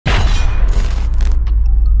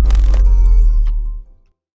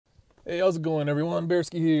Hey, how's it going, everyone?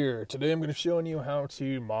 Bearsky here. Today I'm going to be showing you how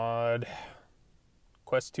to mod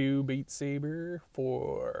Quest 2 Beat Saber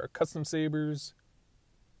for custom sabers,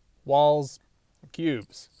 walls, and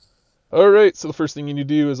cubes. Alright, so the first thing you need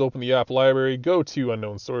to do is open the app library, go to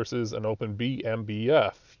unknown sources, and open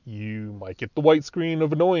BMBF. You might get the white screen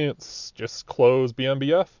of annoyance. Just close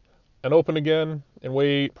BMBF and open again and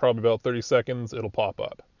wait probably about 30 seconds, it'll pop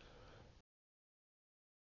up.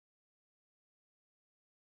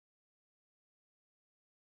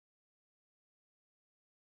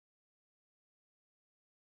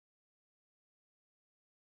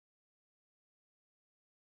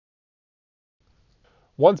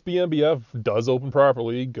 Once BMBF does open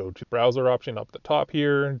properly, go to the browser option up at the top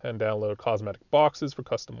here and download Qosmetic boxes for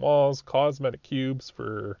custom walls, Qosmetic cubes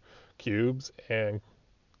for cubes, and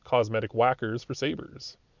Qosmetic whackers for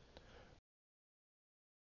sabers.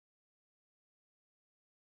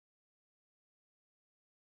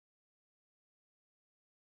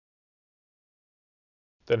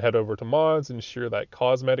 Then head over to mods and ensure that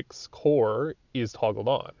Qosmetics core is toggled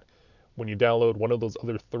on. When you download one of those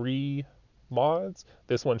other three mods,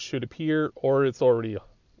 this one should appear or it's already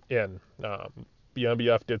in.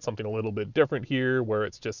 BMBF did something a little bit different here where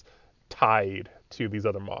it's just tied to these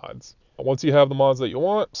other mods. Once you have the mods that you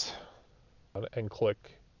want, and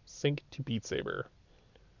click Sync to Beat Saber.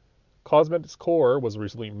 Qosmetics core was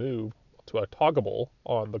recently moved to a toggable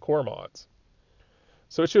on the core mods,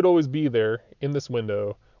 so it should always be there in this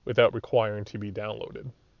window without requiring to be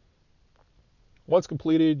downloaded. Once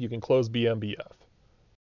completed, you can close BMBF.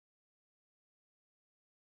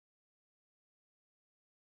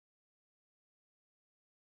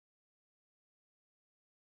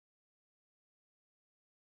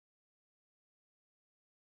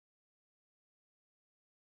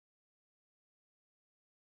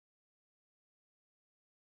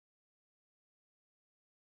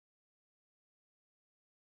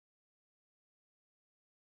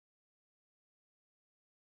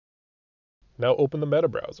 Now open the meta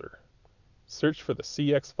browser. Search for the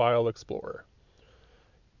CX File Explorer.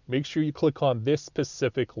 Make sure you click on this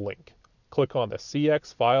specific link. Click on the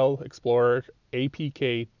CX File Explorer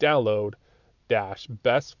APK download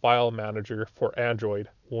best file manager for Android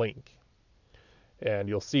link. And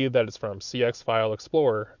you'll see that it's from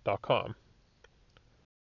cxfileexplorer.com.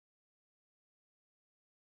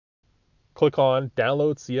 Click on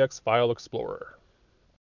Download CX File Explorer.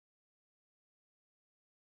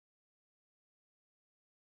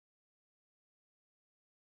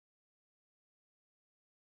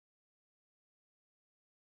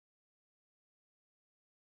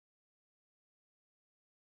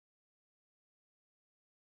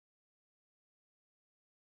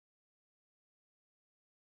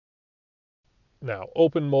 Now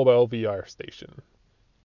open Mobile VR Station.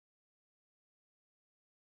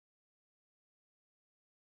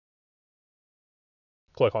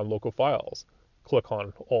 Click on Local Files. Click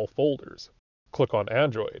on All Folders. Click on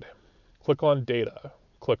Android. Click on Data.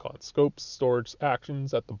 Click on Scopes Storage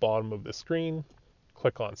Actions at the bottom of the screen.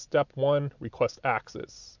 Click on Step 1, Request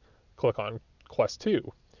Access. Click on Quest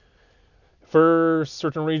 2. For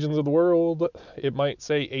certain regions of the world, it might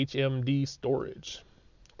say HMD storage.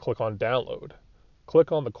 Click on Download.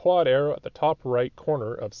 Click on the quad arrow at the top right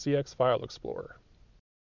corner of CX File Explorer.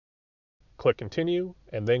 Click Continue,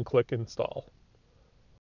 and then click Install.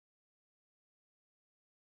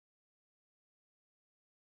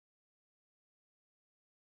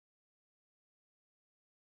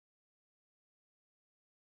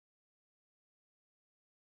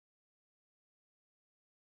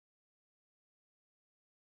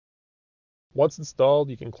 Once installed,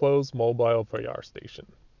 you can close Mobile VR Station.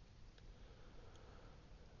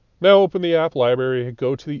 Now open the app library,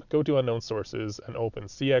 go to Unknown Sources, and open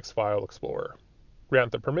CX File Explorer.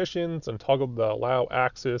 Grant the permissions and toggle the Allow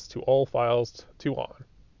Access to all files to on.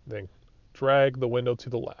 Then drag the window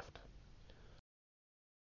to the left.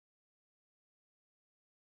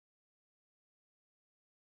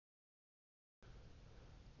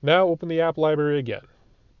 Now open the app library again.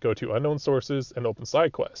 Go to Unknown Sources and open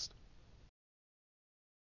Sidequest.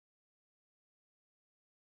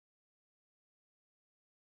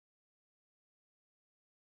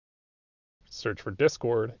 Search for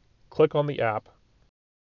Discord, click on the app,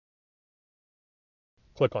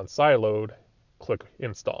 click on Sideload, click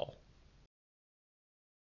Install.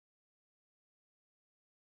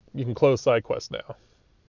 You can close Sidequest now.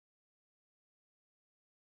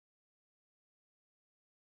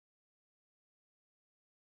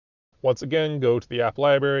 Once again, go to the app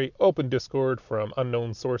library, open Discord from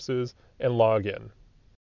Unknown Sources, and log in.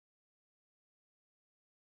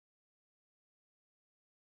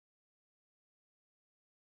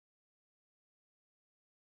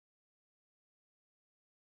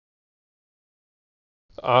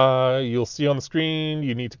 You'll see on the screen,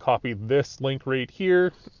 you need to copy this link right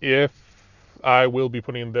here. I will be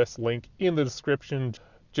putting this link in the description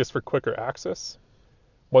just for quicker access.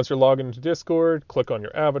 Once you're logged into Discord, click on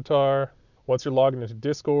your avatar. Once you're logged into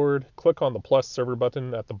Discord, click on the plus server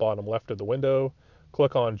button at the bottom left of the window.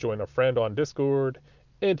 Click on join a friend on Discord.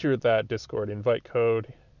 Enter that Discord invite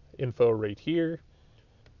code info right here.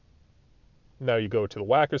 Now you go to the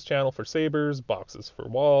Whackers channel for sabers, boxes for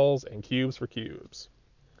walls, and cubes for cubes.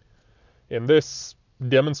 In this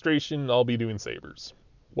demonstration, I'll be doing sabers.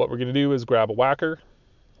 What we're going to do is grab a whacker,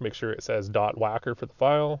 make sure it says .whacker for the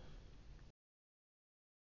file.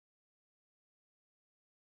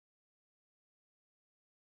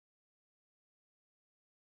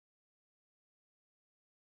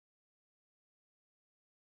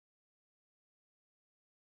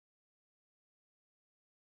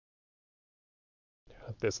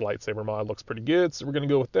 This lightsaber mod looks pretty good, so we're going to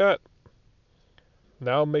go with that.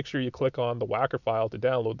 Now make sure you click on the whacker file to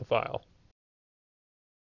download the file.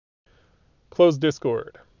 Close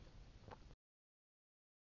Discord.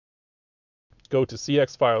 Go to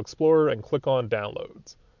CX File Explorer and click on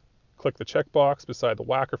Downloads. Click the checkbox beside the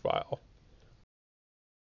whacker file.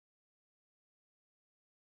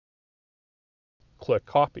 Click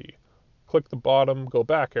Copy. Click the bottom go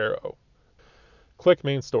back arrow. Click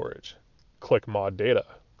Main Storage. Click Mod Data.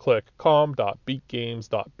 Click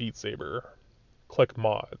com.beatgames.beatsaber. Click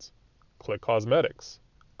Mods. Click Qosmetics.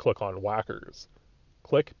 Click on Whackers.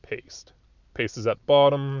 Click Paste. Paste is at the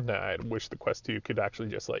bottom. Now, I wish the Quest 2 could actually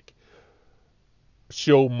just like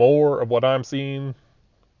show more of what I'm seeing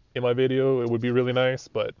in my video. It would be really nice,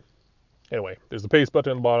 but anyway, there's the paste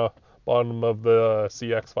button at the bottom of the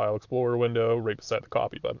CX File Explorer window, right beside the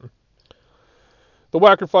copy button. The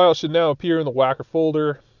whacker file should now appear in the whacker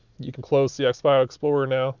folder. You can close CX File Explorer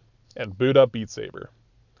now and boot up Beat Saber.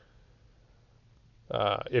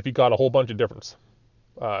 If you got a whole bunch of different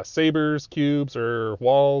sabers, cubes, or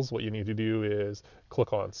walls, what you need to do is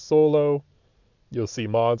click on Solo. You'll see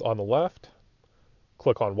mods on the left.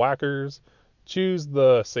 Click on Whackers. Choose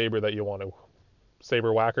the saber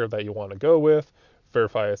whacker that you want to go with.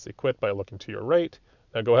 Verify it's equipped by looking to your right.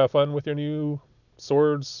 Now go have fun with your new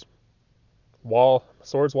swords, walls,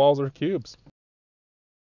 or cubes.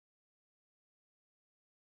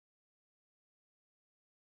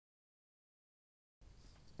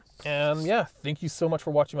 And yeah, thank you so much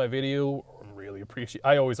for watching my video.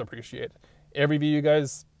 I always appreciate it. Every video you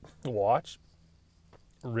guys watch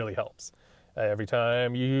really helps. Every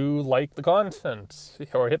time you like the content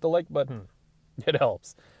or hit the like button, it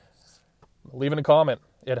helps. Leaving a comment,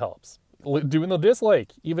 it helps. Doing the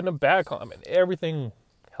dislike, even a bad comment, everything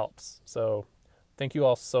helps. So thank you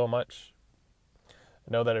all so much.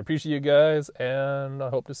 I know that I appreciate you guys, and I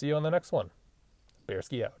hope to see you on the next one.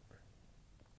 Bearski out.